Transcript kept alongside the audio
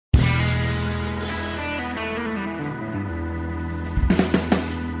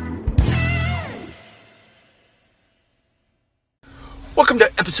Welcome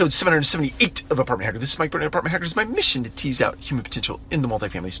to episode 778 of Apartment Hacker. This is Mike Burnett. Apartment Hacker is my mission to tease out human potential in the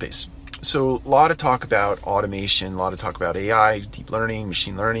multifamily space. So a lot of talk about automation, a lot of talk about AI, deep learning,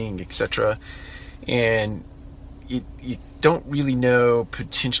 machine learning, etc. And you don't really know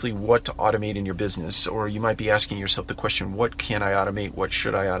potentially what to automate in your business, or you might be asking yourself the question, what can I automate? What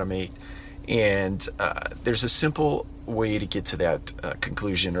should I automate? And there's a simple way to get to that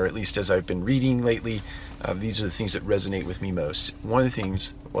conclusion, or at least as I've been reading lately, these are the things that resonate with me most. One of the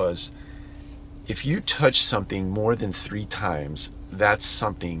things was, if you touch something more than 3 times, that's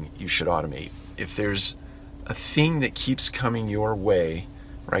something you should automate. If there's a thing that keeps coming your way,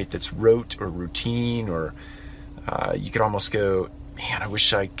 right, that's rote or routine, or you could almost go, man, I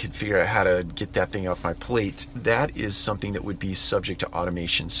wish I could figure out how to get that thing off my plate, that is something that would be subject to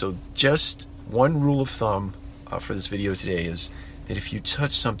automation. So just one rule of thumb for this video today is that if you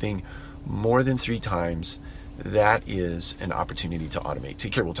touch something more than 3 times, that is an opportunity to automate.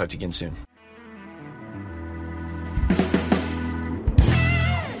 Take care. We'll talk to you again soon.